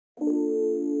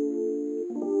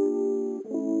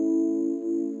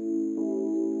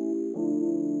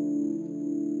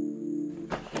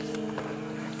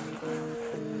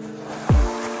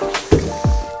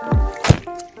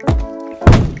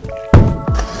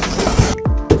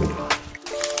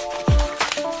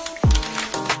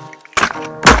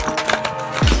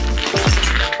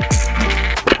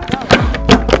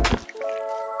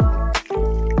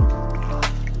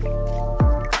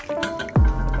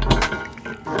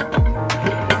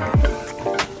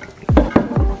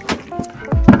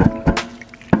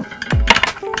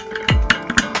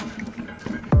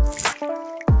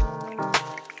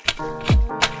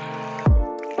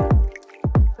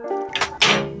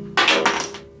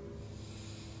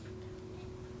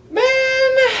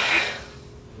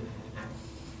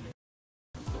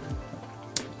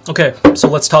Okay, so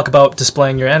let's talk about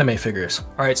displaying your anime figures.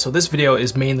 Alright, so this video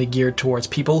is mainly geared towards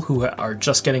people who are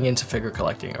just getting into figure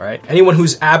collecting, alright? Anyone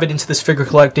who's avid into this figure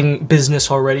collecting business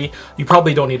already, you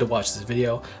probably don't need to watch this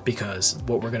video because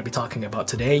what we're going to be talking about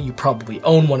today, you probably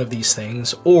own one of these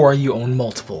things or you own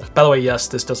multiple. By the way, yes,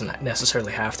 this doesn't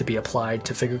necessarily have to be applied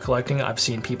to figure collecting. I've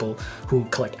seen people who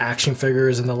collect action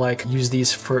figures and the like use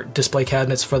these for display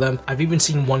cabinets for them. I've even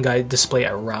seen one guy display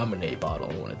a ramen bottle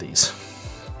in one of these.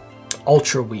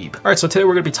 Ultra weeb. Alright, so today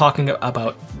we're going to be talking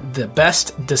about the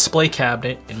best display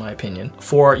cabinet, in my opinion,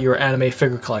 for your anime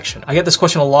figure collection. I get this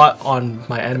question a lot on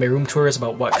my anime room tours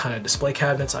about what kind of display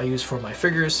cabinets I use for my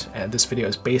figures, and this video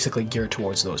is basically geared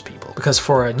towards those people. Because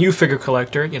for a new figure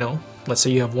collector, you know, let's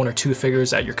say you have 1 or 2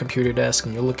 figures at your computer desk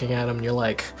and you're looking at them and you're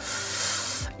like,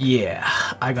 yeah,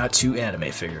 I got 2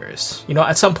 anime figures. You know,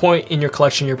 at some point in your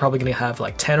collection, you're probably gonna have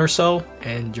like 10 or so,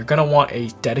 and you're gonna want a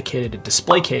dedicated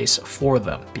display case for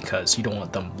them because you don't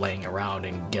want them laying around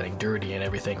and getting dirty and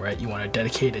everything, right? You want a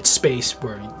dedicated space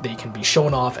where they can be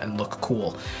shown off and look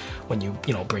cool when you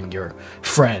bring your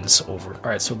friends over.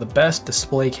 All right, so the best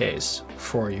display case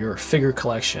for your figure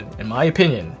collection, in my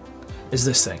opinion, is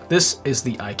this thing. This is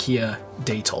the IKEA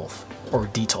Detolf, or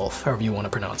Detolf, however you want to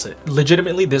pronounce it.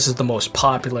 Legitimately, this is the most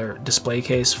popular display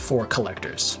case for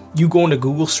collectors. You go into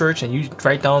Google search and you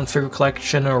write down figure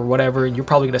collection or whatever, and you're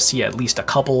probably going to see at least a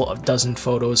couple of dozen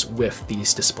photos with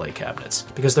these display cabinets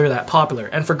because they're that popular,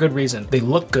 and for good reason. They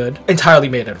look good, entirely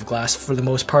made out of glass for the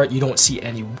most part. You don't see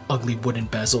any ugly wooden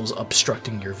bezels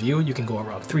obstructing your view. You can go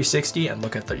around 360 and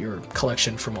look at your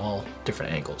collection from all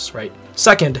different angles, right?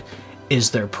 Second is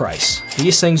their price.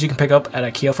 These things you can pick up at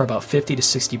IKEA for about 50 to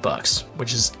 60 bucks,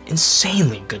 which is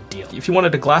insanely good deal. If you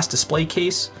wanted a glass display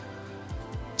case,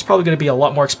 it's probably going to be a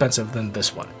lot more expensive than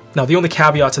this one. Now, the only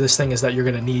caveat to this thing is that you're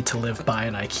going to need to live by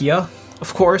an IKEA.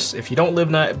 Of course, if you don't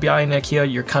live by an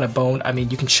IKEA, you're kind of boned. I mean,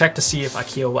 you can check to see if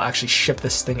IKEA will actually ship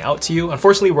this thing out to you.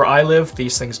 Unfortunately, where I live,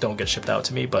 these things don't get shipped out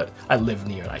to me, but I live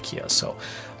near an IKEA, so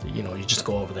you know, you just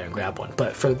go over there and grab one.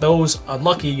 But for those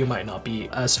unlucky, you might not be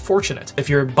as fortunate. If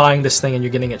you're buying this thing and you're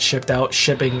getting it shipped out,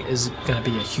 shipping is going to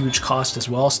be a huge cost as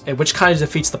well, which kind of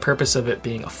defeats the purpose of it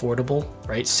being affordable,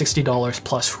 right? $60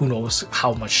 plus who knows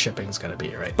how much shipping is going to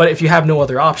be, right? But if you have no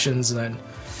other options, then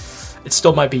it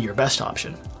still might be your best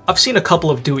option. I've seen a couple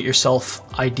of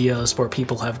do-it-yourself ideas where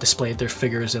people have displayed their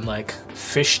figures in like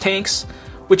fish tanks,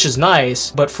 which is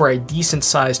nice, but for a decent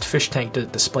sized fish tank to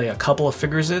display a couple of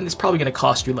figures in, it's probably going to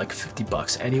cost you like 50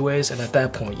 bucks anyways, and at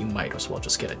that point you might as well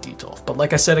just get a Detolf. But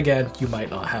like I said again, you might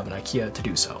not have an IKEA to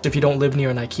do so. If you don't live near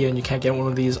an IKEA and you can't get one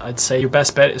of these, I'd say your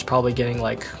best bet is probably getting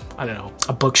like, I don't know,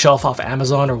 a bookshelf off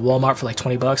Amazon or Walmart for like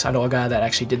 20 bucks. I know a guy that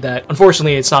actually did that.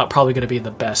 Unfortunately, it's not probably going to be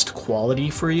the best quality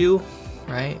for you,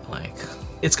 right? Like,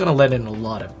 it's going to let in a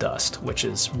lot of dust, which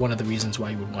is one of the reasons why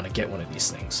you would want to get one of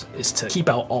these things, is to keep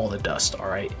out all the dust, all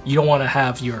right? You don't want to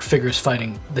have your figures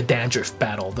fighting the dandruff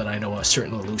battle that I know a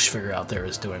certain Lelouch figure out there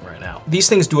is doing right now. These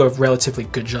things do a relatively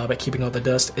good job at keeping out the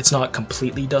dust. It's not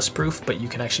completely dust-proof, but you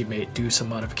can actually do some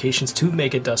modifications to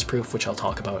make it dust-proof, which I'll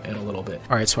talk about in a little bit.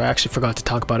 All right, so I actually forgot to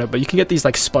talk about it, but you can get these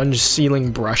like sponge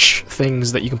sealing brush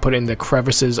things that you can put in the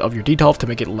crevices of your Detolf to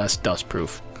make it less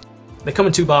dust-proof. They come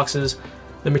in 2 boxes.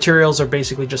 The materials are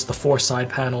basically just the 4 side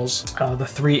panels, the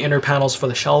 3 inner panels for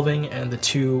the shelving, and the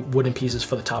 2 wooden pieces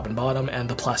for the top and bottom, and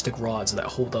the plastic rods that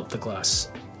hold up the glass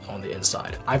on the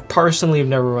inside. I've personally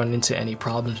never run into any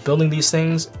problems building these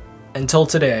things until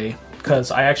today, because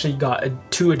I actually got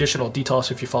 2 additional Detolfs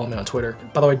if you follow me on Twitter.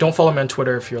 By the way, don't follow me on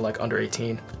Twitter if you're like under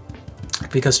 18,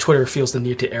 because Twitter feels the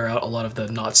need to air out a lot of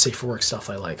the not safe for work stuff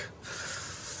I like.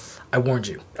 I warned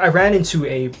you. I ran into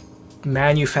a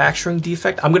manufacturing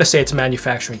defect. I'm gonna say it's a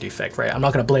manufacturing defect, right? I'm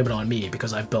not gonna blame it on me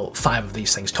because I've built 5 of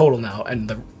these things total now, and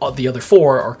the other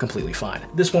 4 are completely fine.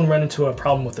 This one ran into a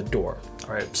problem with the door.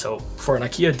 All right, so for an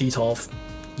IKEA Detolf,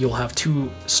 you'll have 2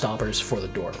 stoppers for the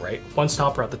door, right? 1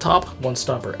 stopper at the top, 1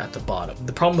 stopper at the bottom.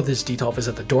 The problem with this Detolf is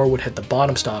that the door would hit the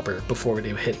bottom stopper before it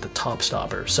would hit the top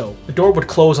stopper. So the door would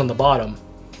close on the bottom,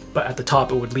 but at the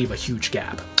top it would leave a huge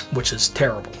gap, which is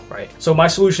terrible, right? So my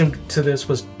solution to this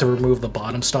was to remove the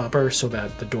bottom stopper so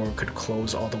that the door could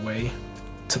close all the way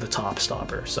to the top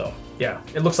stopper. So yeah,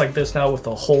 it looks like this now with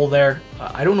a hole there.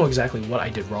 I don't know exactly what I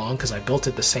did wrong because I built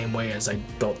it the same way as I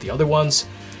built the other ones,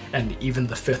 and even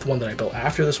the 5th one that I built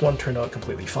after this one turned out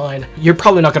completely fine. You're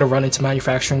probably not going to run into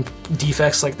manufacturing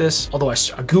defects like this, although I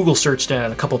Google searched it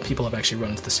and a couple of people have actually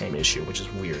run into the same issue, which is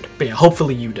weird. But yeah,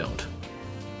 hopefully you don't.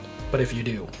 But if you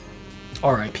do,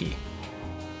 RIP.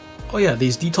 Oh yeah,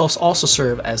 these Detolfs also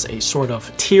serve as a sort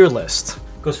of tier list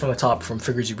Goes from the top, from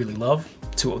figures you really love,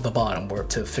 to the bottom, where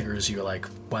to figures you're like,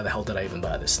 why the hell did I even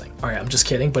buy this thing? All right, I'm just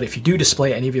kidding, but if you do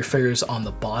display any of your figures on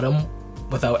the bottom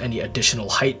without any additional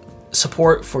height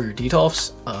support for your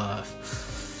detolfs,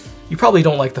 you probably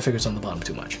don't like the figures on the bottom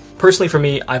too much. Personally, for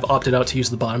me, I've opted out to use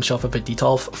the bottom shelf of a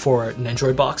detolf for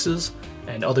Nendroid boxes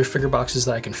and other figure boxes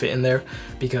that I can fit in there,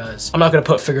 because I'm not gonna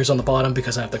put figures on the bottom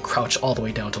because I have to crouch all the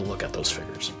way down to look at those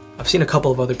figures. I've seen a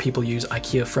couple of other people use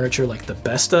IKEA furniture like the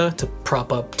Besta to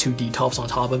prop up 2 detolfs on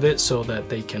top of it so that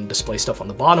they can display stuff on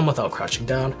the bottom without crouching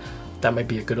down. That might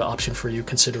be a good option for you.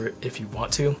 Consider it if you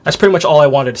want to. That's pretty much all I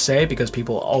wanted to say, because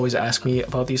people always ask me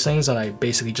about these things, and I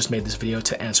basically just made this video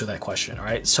to answer that question. All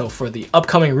right, so for the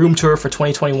upcoming room tour for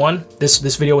 2021, this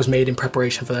video was made in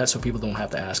preparation for that, so people don't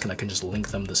have to ask, and I can just link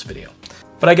them this video.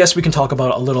 But I guess we can talk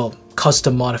about a little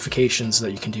custom modifications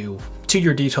that you can do to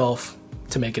your detolf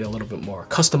to make it a little bit more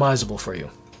customizable for you.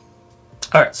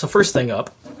 All right, so first thing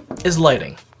up is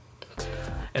lighting.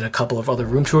 In a couple of other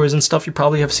room tours and stuff, you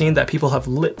probably have seen that people have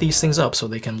lit these things up so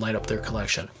they can light up their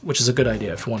collection, which is a good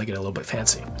idea if you want to get a little bit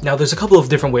fancy. Now, there's a couple of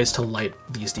different ways to light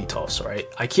these detolfs, right?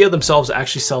 IKEA themselves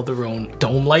actually sell their own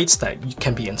dome lights that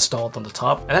can be installed on the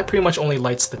top, and that pretty much only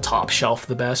lights the top shelf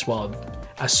the best, while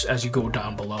as you go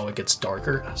down below, it gets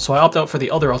darker. So I opt out for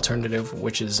the other alternative,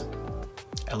 which is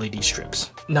LED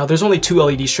strips. Now, there's only 2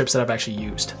 LED strips that I've actually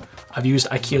used. I've used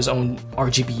IKEA's own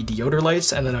RGB deodor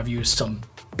lights, and then I've used some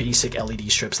basic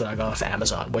LED strips that I got off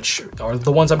Amazon, which are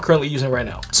the ones I'm currently using right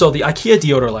now. So the IKEA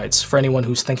deodor lights, for anyone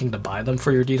who's thinking to buy them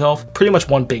for your detolf, pretty much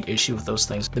one big issue with those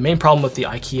things. The main problem with the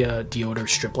IKEA deodor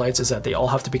strip lights is that they all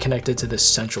have to be connected to this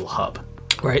central hub,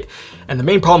 right? And the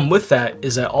main problem with that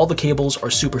is that all the cables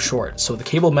are super short. So the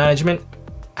cable management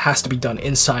has to be done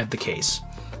inside the case,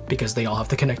 because they all have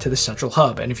to connect to the central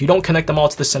hub. And if you don't connect them all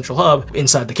to the central hub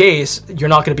inside the case, you're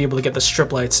not gonna be able to get the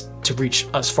strip lights to reach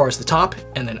as far as the top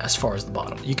and then as far as the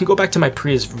bottom. You can go back to my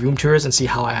previous room tours and see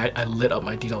how I lit up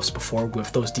my detolfs before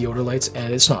with those deodor lights,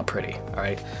 and it's not pretty, all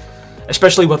right?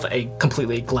 Especially with a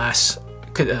completely glass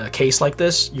case like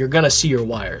this, you're gonna see your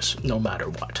wires no matter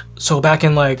what. So back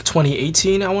in like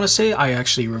 2018, I wanna say, I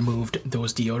actually removed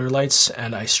those deodor lights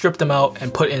and I stripped them out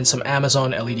and put in some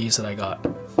Amazon LEDs that I got,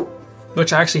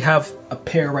 which I actually have a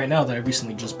pair right now that I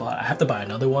recently just bought. I have to buy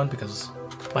another one because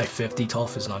my 5th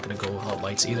detolf is not gonna go without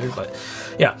lights either, but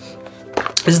yeah.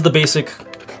 This is the basic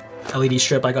LED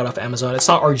strip I got off Amazon. It's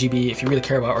not RGB. If you really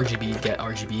care about RGB, get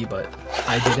RGB, but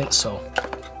I didn't, so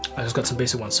I just got some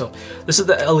basic ones. So this is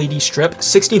the LED strip.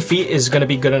 16 feet is gonna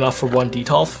be good enough for one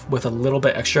detolf with a little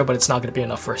bit extra, but it's not gonna be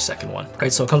enough for a second one.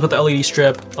 Right, so it comes with the LED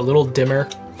strip, a little dimmer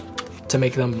to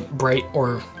make them bright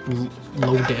or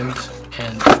low dimmed,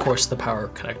 and of course the power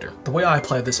connector. The way I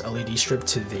apply this LED strip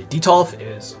to the detolf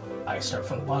is I start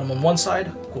from the bottom on one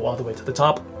side, go all the way to the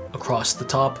top, across the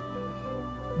top,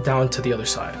 down to the other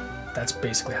side. That's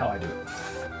basically how I do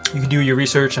it. You can do your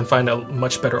research and find out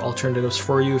much better alternatives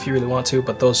for you if you really want to,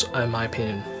 but those, in my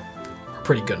opinion, are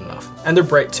pretty good enough. And they're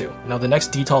bright too. Now, the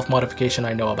next detolf modification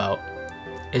I know about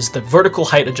is the vertical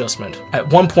height adjustment. At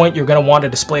one point, you're gonna want to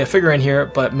display a figure in here,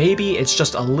 but maybe it's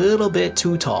just a little bit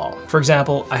too tall. For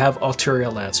example, I have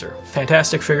Alteria Lancer.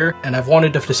 Fantastic figure, and I've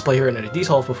wanted to display her in a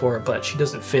detolf before, but she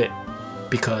doesn't fit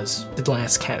because the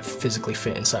lance can't physically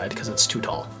fit inside because it's too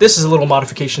tall. This is a little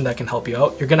modification that can help you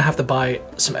out. You're gonna have to buy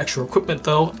some extra equipment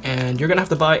though, and you're gonna have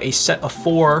to buy a set of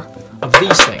 4 of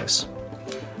these things.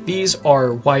 These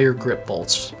are wire grip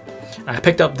bolts. I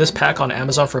picked up this pack on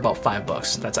Amazon for about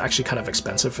 $5. That's actually kind of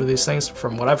expensive for these things.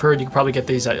 From what I've heard, you can probably get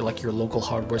these at like your local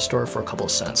hardware store for a couple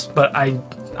of cents. But I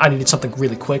needed something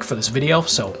really quick for this video,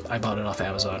 so I bought it off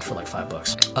Amazon for like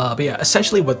 $5. But yeah,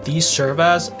 essentially what these serve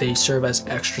as, they serve as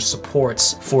extra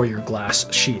supports for your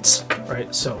glass sheets,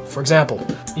 right? So for example,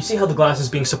 you see how the glass is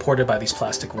being supported by these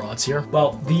plastic rods here?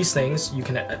 Well, these things you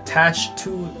can attach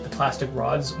to the plastic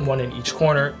rods, one in each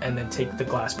corner, and then take the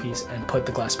glass piece and put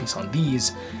the glass piece on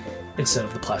these instead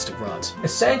of the plastic rods.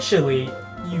 Essentially,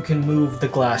 you can move the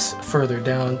glass further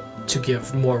down to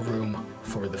give more room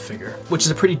for the figure, which is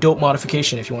a pretty dope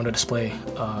modification if you want to display,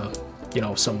 you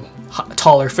know, some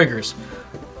taller figures.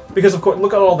 Because of course,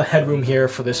 look at all the headroom here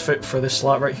for this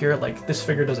slot right here. Like, this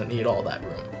figure doesn't need all that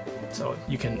room. So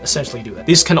you can essentially do that.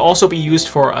 These can also be used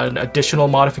for an additional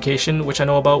modification, which I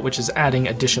know about, which is adding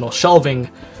additional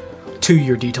shelving to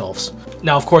your detolfs.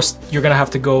 Now, of course, you're gonna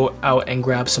have to go out and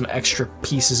grab some extra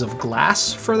pieces of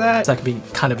glass for that. That can be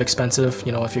kind of expensive,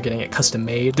 you know, if you're getting it custom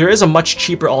made. There is a much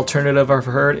cheaper alternative I've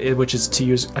heard, which is to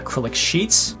use acrylic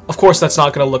sheets. Of course, that's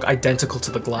not gonna look identical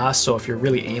to the glass, so if you're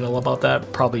really anal about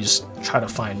that, probably just try to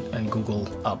find and Google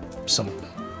up some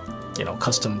you know,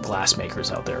 custom glass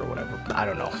makers out there or whatever. I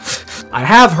don't know. I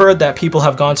have heard that people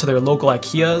have gone to their local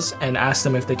IKEAs and asked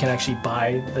them if they can actually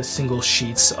buy the single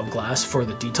sheets of glass for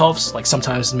the Detolfs. Like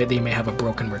sometimes they may have a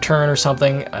broken return or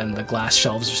something and the glass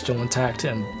shelves are still intact,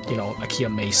 and you know,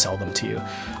 IKEA may sell them to you.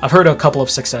 I've heard a couple of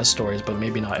success stories, but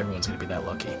maybe not everyone's gonna be that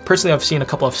lucky. Personally, I've seen a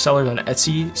couple of sellers on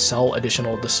Etsy sell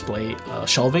additional display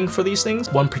shelving for these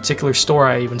things. One particular store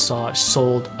I even saw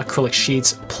sold acrylic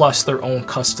sheets plus their own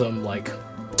custom like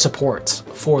supports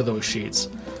for those sheets,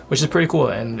 which is pretty cool,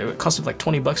 and it costed like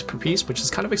 20 bucks per piece, which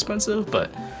is kind of expensive, but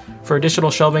for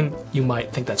additional shelving you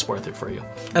might think that's worth it for you.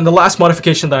 And the last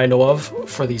modification that I know of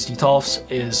for these Detolfs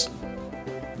is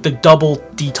the double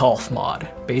Detolf mod.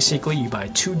 Basically you buy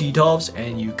 2 Detolfs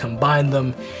and you combine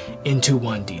them into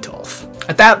 1 Detolf.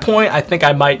 At that point I think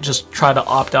I might just try to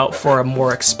opt out for a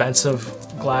more expensive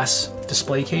glass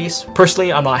display case.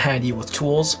 Personally, I'm not handy with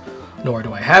tools, nor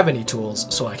do I have any tools,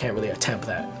 so I can't really attempt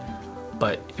that,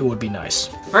 but it would be nice.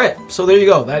 Alright, so there you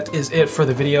go. That is it for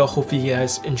the video. Hope you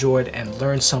guys enjoyed and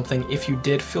learned something. If you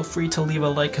did, feel free to leave a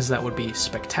like, because that would be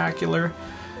spectacular.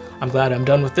 I'm glad I'm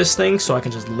done with this thing, so I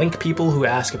can just link people who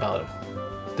ask about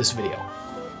this video.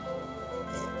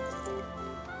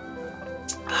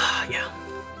 Yeah.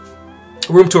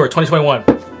 Room tour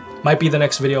 2021. Might be the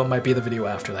next video, might be the video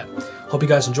after that. Hope you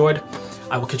guys enjoyed.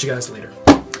 I will catch you guys later.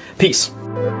 Peace.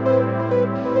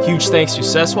 Huge thanks to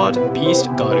Seswat, Beast,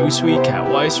 God Usui,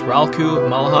 Cat Weiss, Ralku,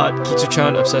 Malahat,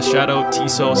 Kitsuchan, Obsessed Shadow,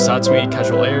 Tiso, Satsui,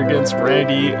 Casual Arrogance,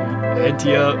 Randy,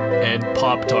 Hentia, and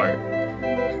Pop Tart.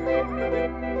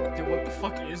 Dude, what the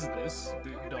fuck is this,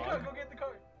 dog?